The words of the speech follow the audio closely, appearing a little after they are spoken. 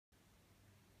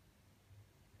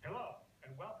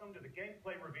welcome to the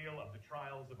gameplay reveal of the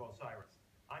Trials of Osiris.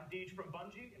 I'm Deej from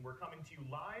Bungie, and we're coming to you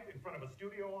live in front of a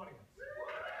studio audience.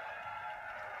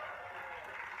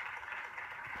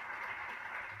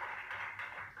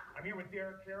 I'm here with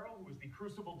Derek Carroll, who is the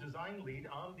Crucible design lead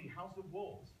on the House of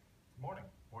Wolves. Good morning.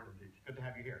 Morning, Deej. Good to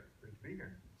have you here. Great to be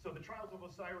here. So the Trials of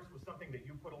Osiris was something that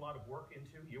you put a lot of work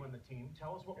into, you and the team.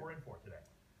 Tell us what we're in for today.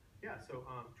 Yeah, so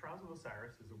Trials of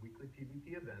Osiris is a weekly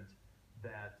PvP event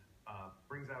that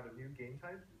brings out a new game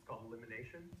type. It's called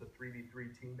Elimination. It's a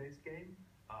 3v3 team-based game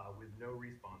with no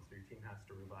respawn, so your team has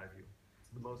to revive you.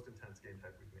 It's the most intense game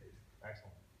type we've made.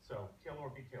 Excellent. So, kill or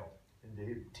be killed.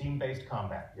 Indeed. Team-based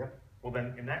combat. Yep. Well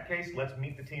then, in that case, let's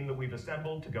meet the team that we've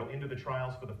assembled to go into the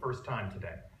trials for the first time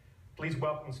today. Please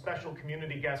welcome special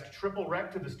community guest Triple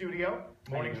Wreck to the studio.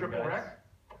 Morning, Triple Wreck.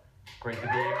 Great to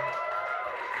be here.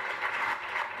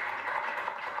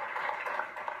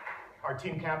 Our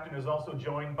team captain is also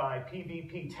joined by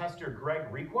PvP tester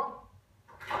Greg Requa.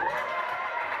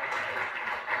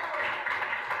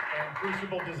 And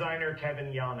Crucible designer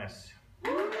Kevin Yanis.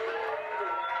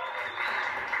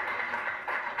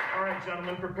 All right,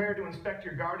 gentlemen, prepare to inspect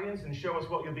your guardians and show us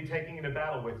what you'll be taking into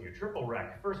battle with you. Triple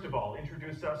Wreck, first of all,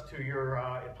 introduce us to your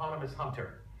eponymous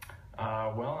hunter.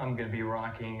 Well, I'm going to be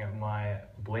rocking my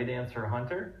Blade Dancer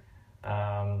Hunter.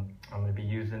 I'm going to be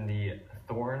using the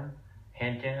Thorn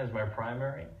hand cannon as my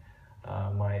primary,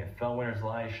 my Fellwinter's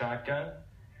Lie shotgun,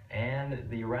 and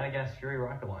the Radagast Fury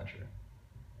rocket launcher.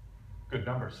 Good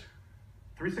numbers.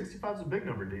 365 is a big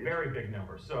number, Deej. Very big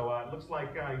number. So it looks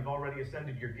like you've already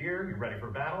ascended your gear. You're ready for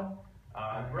battle.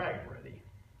 Greg, Ready.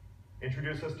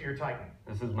 Introduce us to your Titan.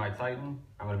 This is my Titan.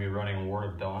 I'm going to be running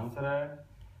Ward of Dawn today.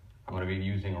 I'm going to be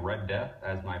using Red Death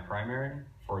as my primary.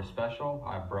 For a special,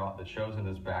 I brought the Chosen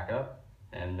as backup.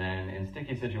 And then in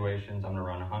sticky situations, I'm going to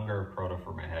run Hunger of Proto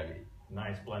for my heavy.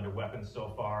 Nice blend of weapons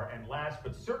so far. And last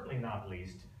but certainly not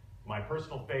least, my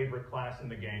personal favorite class in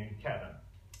the game, Kevin.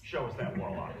 Show us that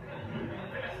Warlock.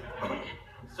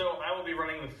 So I will be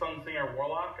running the Sunsinger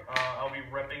Warlock. I'll be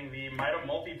repping the Might of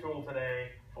Multi-Tool today,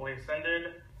 fully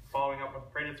ascended, following up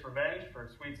with Praetors Revenge for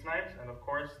sweet snipes, and of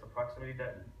course, the Proximity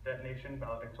Detonation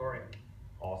Valedictorian.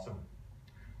 Awesome.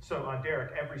 So,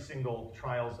 Derek, every single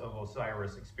Trials of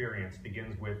Osiris experience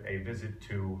begins with a visit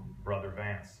to Brother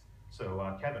Vance.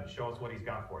 So, Kevin, show us what he's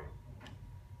got for you.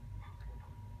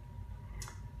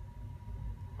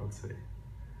 Let's see.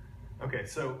 Okay,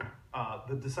 so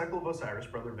the Disciple of Osiris,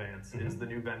 Brother Vance, is the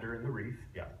new vendor in the Reef.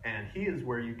 Yeah. And he is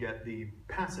where you get the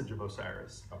Passage of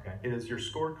Osiris. Okay. It is your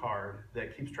scorecard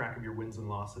that keeps track of your wins and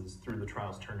losses through the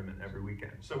Trials tournament every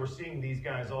weekend. So we're seeing these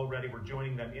guys already. We're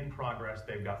joining them in progress.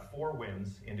 They've got 4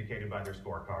 wins indicated by their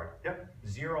scorecard. Yep.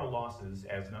 0 losses,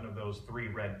 as none of those 3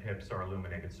 red pips are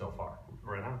illuminated so far.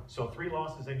 Right on. So 3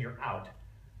 losses and you're out.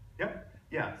 Yep.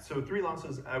 Yeah, so 3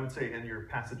 losses, I would say, and your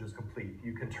passage is complete.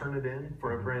 You can turn it in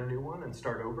for a brand new one and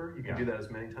start over. You can do that as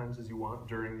many times as you want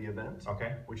during the event,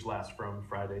 which lasts from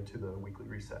Friday to the weekly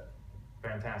reset.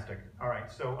 Fantastic. All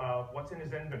right, so what's in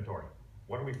his inventory?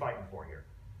 What are we fighting for here?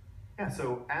 Yeah,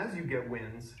 so as you get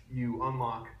wins, you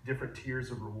unlock different tiers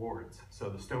of rewards. So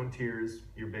the stone tiers,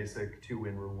 your basic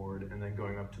 2-win reward, and then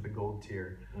going up to the gold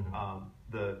tier.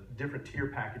 The different tier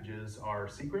packages are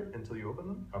secret until you open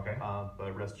them. Okay.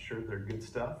 But rest assured, they're good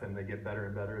stuff, and they get better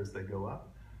and better as they go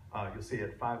up. You'll see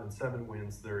at 5 and 7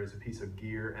 wins, there is a piece of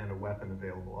gear and a weapon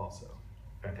available also.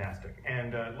 Fantastic.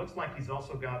 And it looks like he's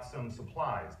also got some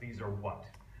supplies. These are what?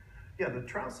 Yeah, the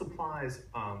trial supplies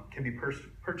can be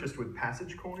purchased with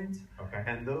passage coins,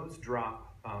 and those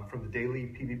drop from the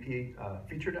daily PvP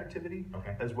featured activity,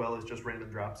 as well as just random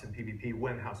drops in PvP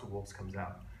when House of Wolves comes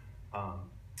out.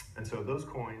 And so those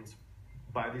coins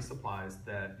buy these supplies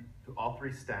that all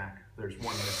 3 stack. There's 1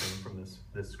 missing from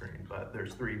this screen, but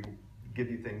there's 3 give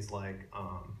you things like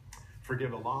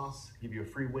forgive a loss, give you a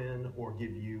free win, or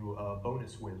give you a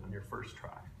bonus win on your first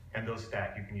try. And those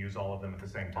stack, you can use all of them at the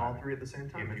same time. All 3 at the same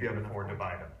time. If you can afford to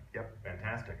buy them. Yep.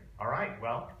 Fantastic. All right,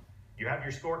 well, you have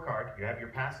your scorecard, you have your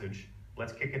passage.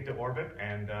 Let's kick it to orbit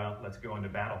and let's go into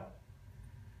battle.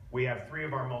 We have 3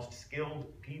 of our most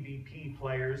skilled PvP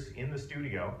players in the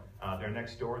studio. They're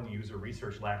next door in the user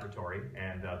research laboratory,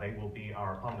 and they will be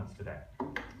our opponents today.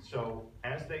 So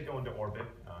as they go into orbit,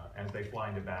 as they fly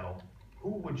into battle,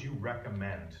 who would you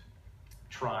recommend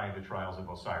try the Trials of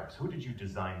Osiris? Who did you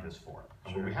design this for?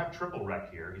 Sure. We have Triple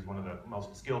Wreck here. He's one of the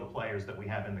most skilled players that we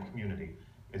have in the community.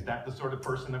 Is that the sort of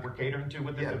person that we're catering to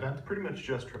with this event? Pretty much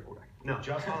just Triple Wreck. No,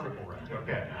 just Triple Wreck.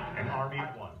 Okay, an army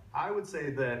of 1. I would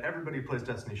say that everybody who plays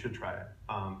Destiny should try it.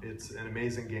 It's an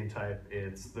amazing game type.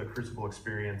 It's the Crucible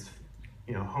experience,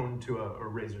 honed to a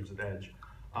razor's edge.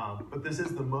 But this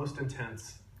is the most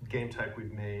intense game type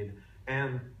we've made.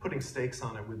 and putting stakes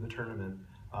on it with the tournament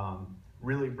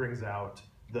really brings out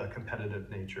the competitive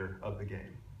nature of the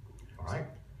game. All right.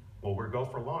 Well, we're go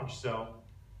for launch, so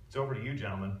it's over to you,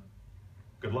 gentlemen.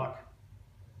 Good luck.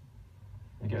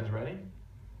 You guys ready?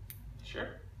 Sure.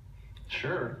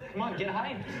 Sure. Come on, get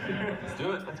hyped. Let's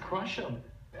do it. Let's crush them.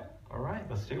 Yeah. All right,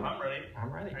 let's do it. I'm ready.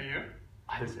 I'm ready. Are you?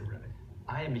 I'm ready.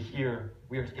 I am here.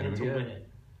 We are in to win it.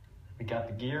 We got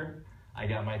the gear. I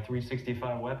got my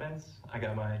 365 weapons. I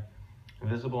got my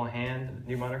invisible hand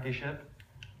New Monarchy ship.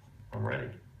 I'm ready.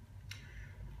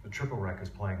 The Triple Wreck is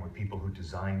playing with people who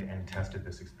designed and tested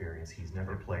this experience. He's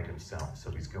never played himself,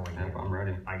 so he's going in I'm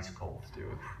ready. ice cold. Let's do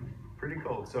it. Pretty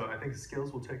cold. So I think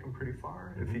skills will take him pretty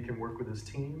far. If he can work with his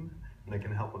team and they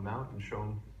can help him out and show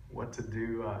him what to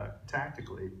do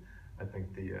tactically, I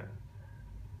think the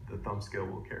thumb skill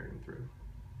will carry him through.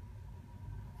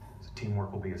 So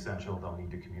teamwork will be essential. They'll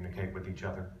need to communicate with each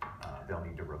other. They'll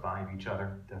need to revive each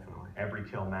other. Definitely. Every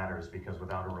kill matters because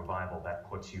without a revival, that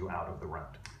puts you out of the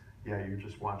round. Yeah, you're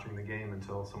just watching the game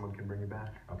until someone can bring you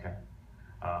back. Okay.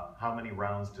 How many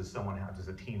rounds does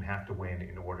a team have to win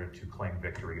in order to claim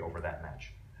victory over that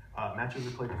match? Matches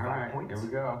are played for 5 Alright, points. here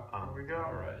we go. Here we go.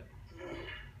 All right.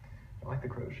 I like the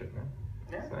crow ship, man.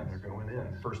 Yeah. It's nice. They're going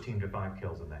in. First team to 5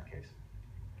 kills in that case.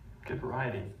 Good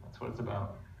variety. That's what it's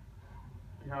about.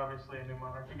 You're obviously a New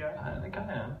Monarchy guy. I think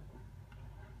I am.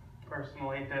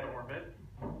 Personally, Dead Orbit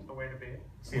is the way to be.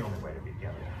 It's the only way to be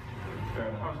together. Fair I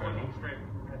enough. was Fair looking enough. straight.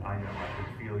 I know I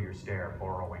could feel your stare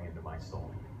burrowing into my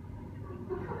soul.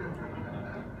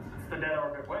 It's the Dead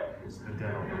Orbit way. It's the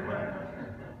dead on the way.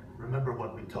 Remember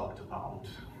what we talked about.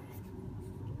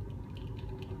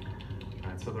 All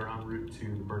right, so they're en route to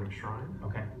the Burning Shrine.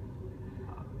 Okay.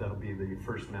 That'll be the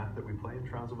first map that we play in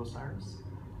Trials of Osiris.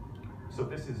 So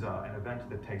this is an event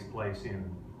that takes place in,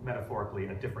 metaphorically,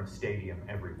 a different stadium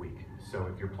every week. So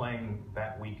if you're playing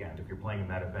that weekend, if you're playing in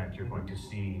that event, you're going to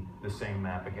see the same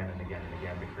map again and again and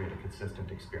again to create a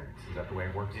consistent experience. Is that the way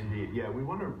it works? Indeed, yeah, we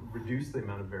want to reduce the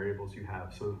amount of variables you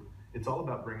have. So it's all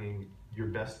about bringing your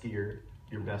best gear,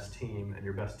 your best team, and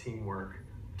your best teamwork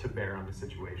to bear on the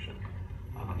situation.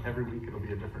 Every week it'll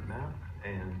be a different map,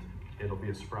 and it'll be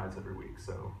a surprise every week.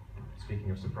 So, speaking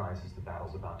of surprises, the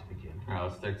battle's about to begin. All right,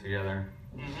 let's stick together.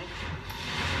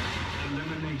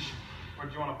 Elimination. Where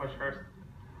do you want to push first?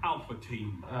 Alpha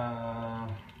team.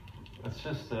 Let's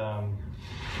just Eliminate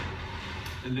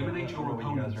I don't your know what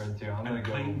you guys opponents are into. I'm and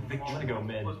claim victory. gonna go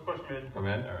mid. Let's push mid. Come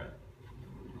in. All right.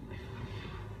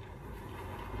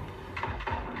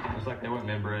 Looks like they went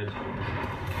mid-bridge.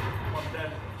 One's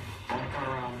dead. One turn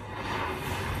around.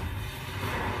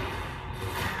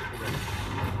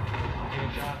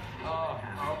 Good shot.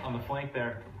 Oh, on the flank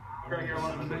there. Greg, you're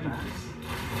one of the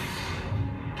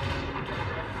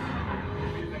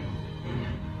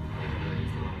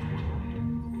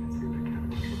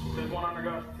There's one on the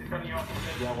ghost. He's cutting you off in the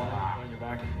mid. Yeah, one on your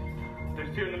back.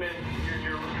 There's 2 in the mid.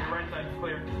 Your right side's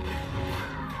clear.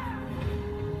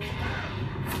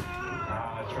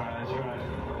 That's right. That's right.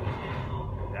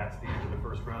 That's the end of the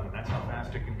first round, and that's how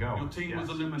fast it can go. Your team was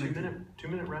yeah, eliminated.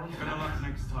 two-minute rounds. Better luck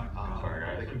next time. Sorry,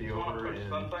 guys. They can be You wanna over push in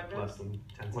Sunside here? less than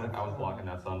 10 seconds. I was blocking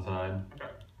that sun side. Okay.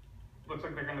 Looks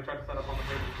like they're going to try to set up on the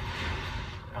bridge.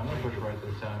 I'm gonna push right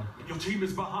this time. Your team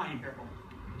is behind. Careful.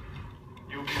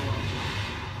 You'll be alone.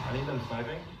 I need them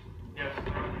sniping. Yes,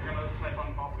 you're going to snipe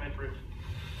on off mid bridge.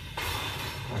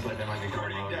 Looks like they might be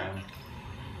going low again.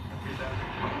 Beat that.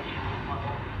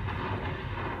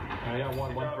 I got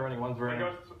one. One's burning. One's burning.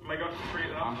 My ghost is free.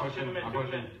 I'm pushing. I'm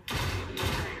pushing.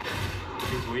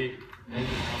 He's weak. He's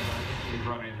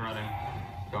running. He's running.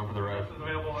 Going for the red. Ghost is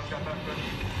available. I've got that good.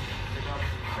 Good job.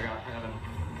 I got him.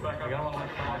 Back up. I got one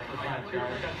left. Watch the side,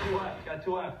 guys. Got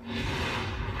two left. I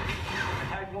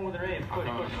tagged one with an aim. Push.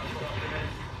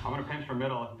 I'm gonna pinch from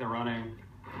middle. I think they're running.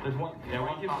 There's one. Yeah,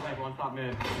 one top mid. One top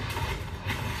mid.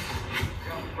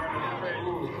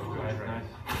 Nice, nice.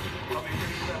 I'll be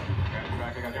pretty set.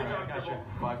 Back. I got you.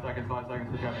 5 seconds. 5 seconds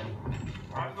for Kevin.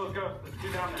 Watch those ghosts. There's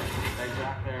 2 down there.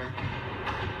 Exact there.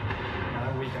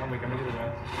 I'm weak. I'm gonna do the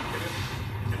rest.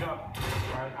 Good job.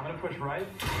 Alright, I'm gonna push right.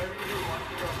 Whatever you do, watch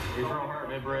the ghosts. He's real hurt.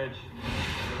 Mid bridge.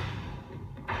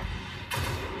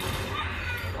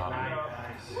 Got him.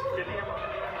 Getting him up.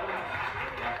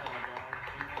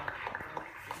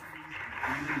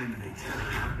 Eliminated.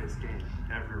 This game,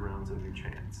 every round's a new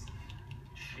chance.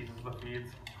 Jesus, the feeds.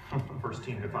 First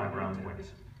team to 5 rounds wins.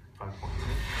 5 points.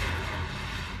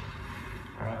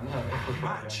 Alright, I'm gonna push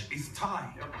right Match again. is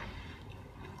tied. Yep.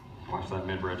 Watch that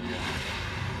mid bridge again.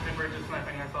 Mid bridge is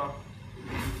sniping. I saw.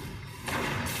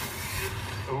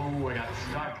 Oh, I got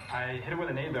stuck. I hit it with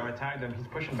a nade though. I tagged him. He's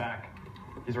pushing back.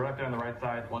 He's right up there on the right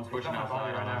side. One's He's pushing on my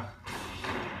body outside right on now.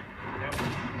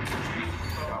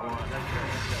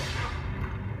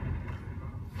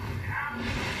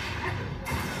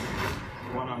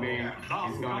 One on me.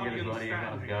 He's going to get his buddy.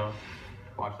 Let's go.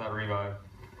 Watch that revive.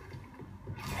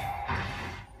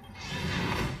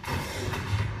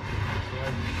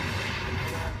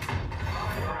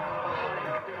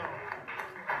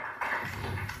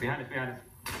 Behind us, behind us.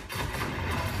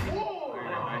 Whoa! There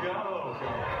you go.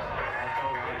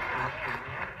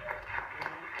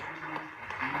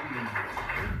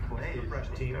 It's a fresh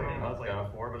team. They didn't Let's play go.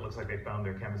 before, but it looks like they found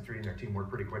their chemistry and their teamwork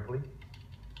pretty quickly.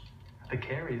 The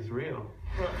carry is real.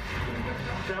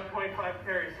 7.5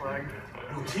 carry flag.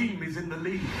 Your team is in the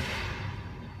lead.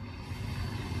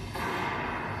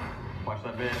 Watch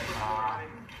that bit.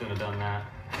 Should have done that.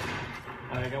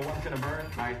 I got one's gonna burn.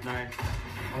 Nice, nice.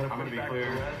 I'm gonna push be back clear.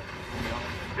 to the red.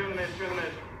 Two in the mid, two in the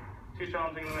mid. Two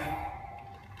challenging in the mid.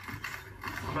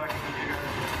 I'm back with you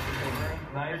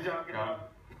guys. Nice. Good job, good Got job.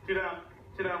 Two down,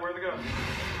 two down. Where'd they go?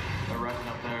 They're resting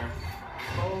up there.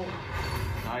 Oh,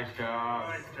 Nice job.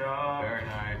 nice job. Very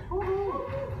nice.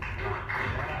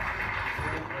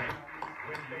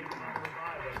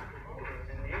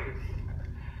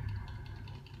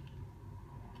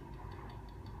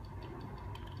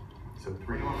 So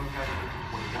 3.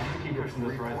 Keep pushing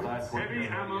this right side. Heavy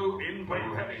ammo in Wait, play.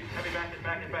 heavy, heavy, back it,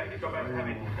 back it, back it. Go back,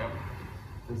 heavy. Yep.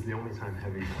 This is the only time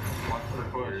heavy Watch for the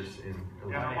push. appears in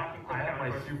Yeah, I'm watching I have my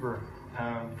quick. super.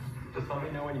 Just let me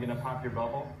know when you're gonna pop your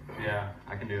bubble. Yeah,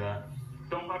 I can do that.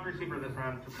 Don't pop your super this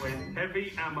round. Just wait.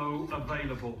 Heavy ammo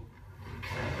available.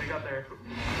 They got there.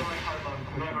 I'm going hard run.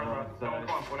 I'm going hard run. Don't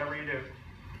pump. Whatever you do.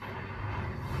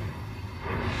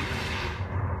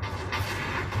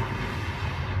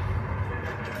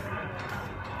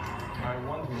 Alright,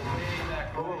 one's way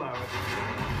back. We'll allow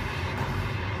it.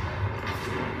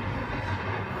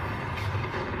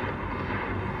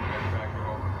 Back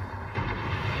roll.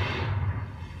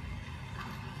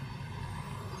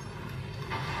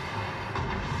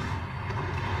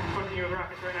 I'm pushing you with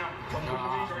rockets right now.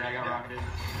 Yeah, I got rocketed.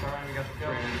 Alright, we got the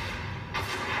kill.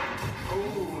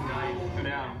 Oh, nice. Two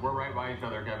down. We're right by each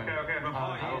other, Kevin. Okay, okay.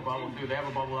 I have a bubble too. They have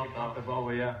a bubble up. Off the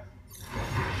bubble, yeah.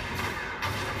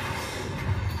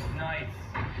 Nice.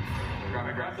 Grab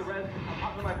it, Grab the red. I'm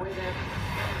popping my blade in.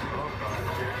 Oh.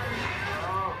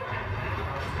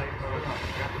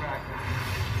 Got your back.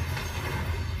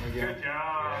 There you go. Good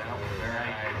job. Very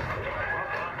nice.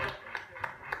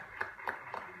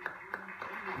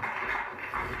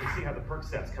 You can see how the perk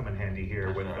sets come in handy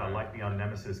here with Light Beyond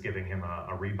Nemesis giving him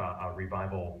a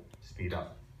revival speed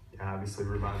up. Yeah, obviously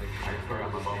reviving. I just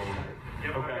forgot my bubble.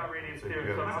 Yep, I got radiance So too. you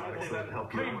So go I'm to gonna this say that that.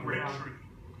 help you Clean out. retreat.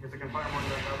 Guess I can fire more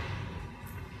back up.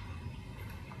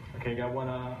 Okay, got one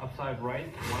upside right.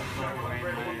 One side, Right,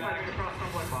 right, both right. sides across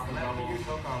someplace.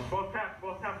 Both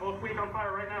tap, both weak on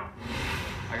fire right now.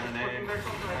 I got an A. Pushing their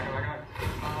someplace. I got.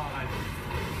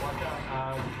 Watch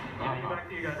out. Yeah, back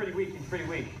to you guys. He's pretty weak. He's pretty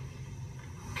weak.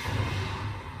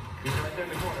 He's right there in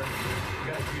the corner.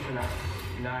 You got a fusion now.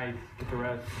 Nice. Get the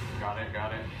res. Got it,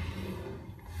 got it.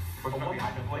 Push One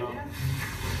behind the us, blade though. in?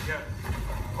 Yes.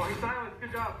 Oh, he's silent.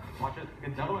 Good job. Watch it.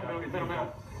 Another one,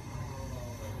 middle.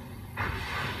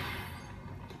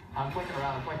 I'm flicking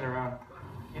around.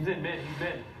 He's in mid.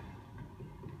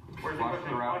 Where's he Watch pushing?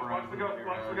 the route Watch the ghost.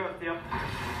 Watch the ghost. Yep.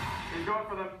 He's going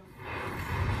for them.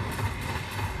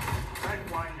 Nice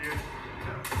blind, dude.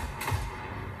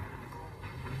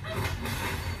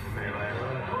 Melee.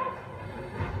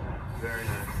 Very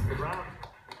nice. Good round.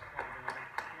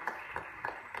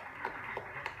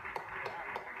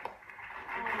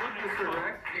 Mr.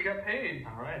 Rex, you got paid.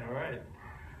 All right.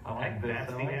 I like And this.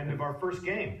 that's the end of our first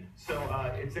game. So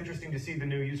it's interesting to see the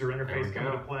new user interface come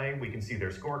into play. We can see their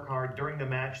scorecard. During the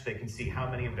match, they can see how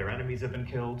many of their enemies have been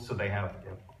killed. So they have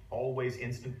always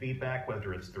instant feedback,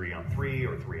 whether it's 3-on-3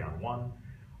 or 3-on-1.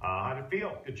 How did it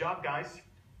feel? Good job, guys.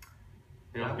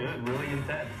 Feels That good. was really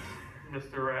intense.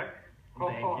 Mr. Rex.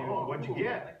 Thank you. What'd you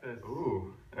get? I like this.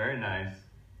 Ooh. Very nice.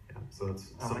 Yeah, so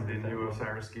that's I like something this new emblem.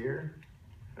 Osiris gear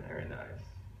Very nice.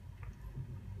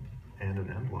 and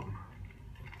an emblem.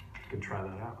 You can try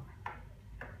that out.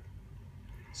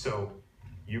 So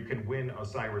you can win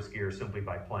Osiris gear simply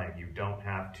by playing. You don't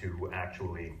have to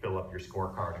actually fill up your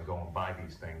scorecard and go and buy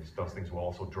these things. Those things will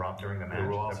also drop during the match. There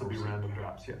will Is that also be what we're random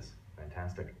drops, yes.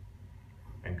 Fantastic.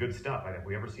 And good stuff. Have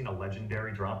we ever seen a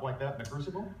legendary drop like that in the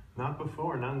Crucible? Not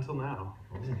before, not until now.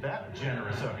 Isn't that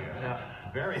generous of you? Yeah.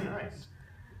 Very nice.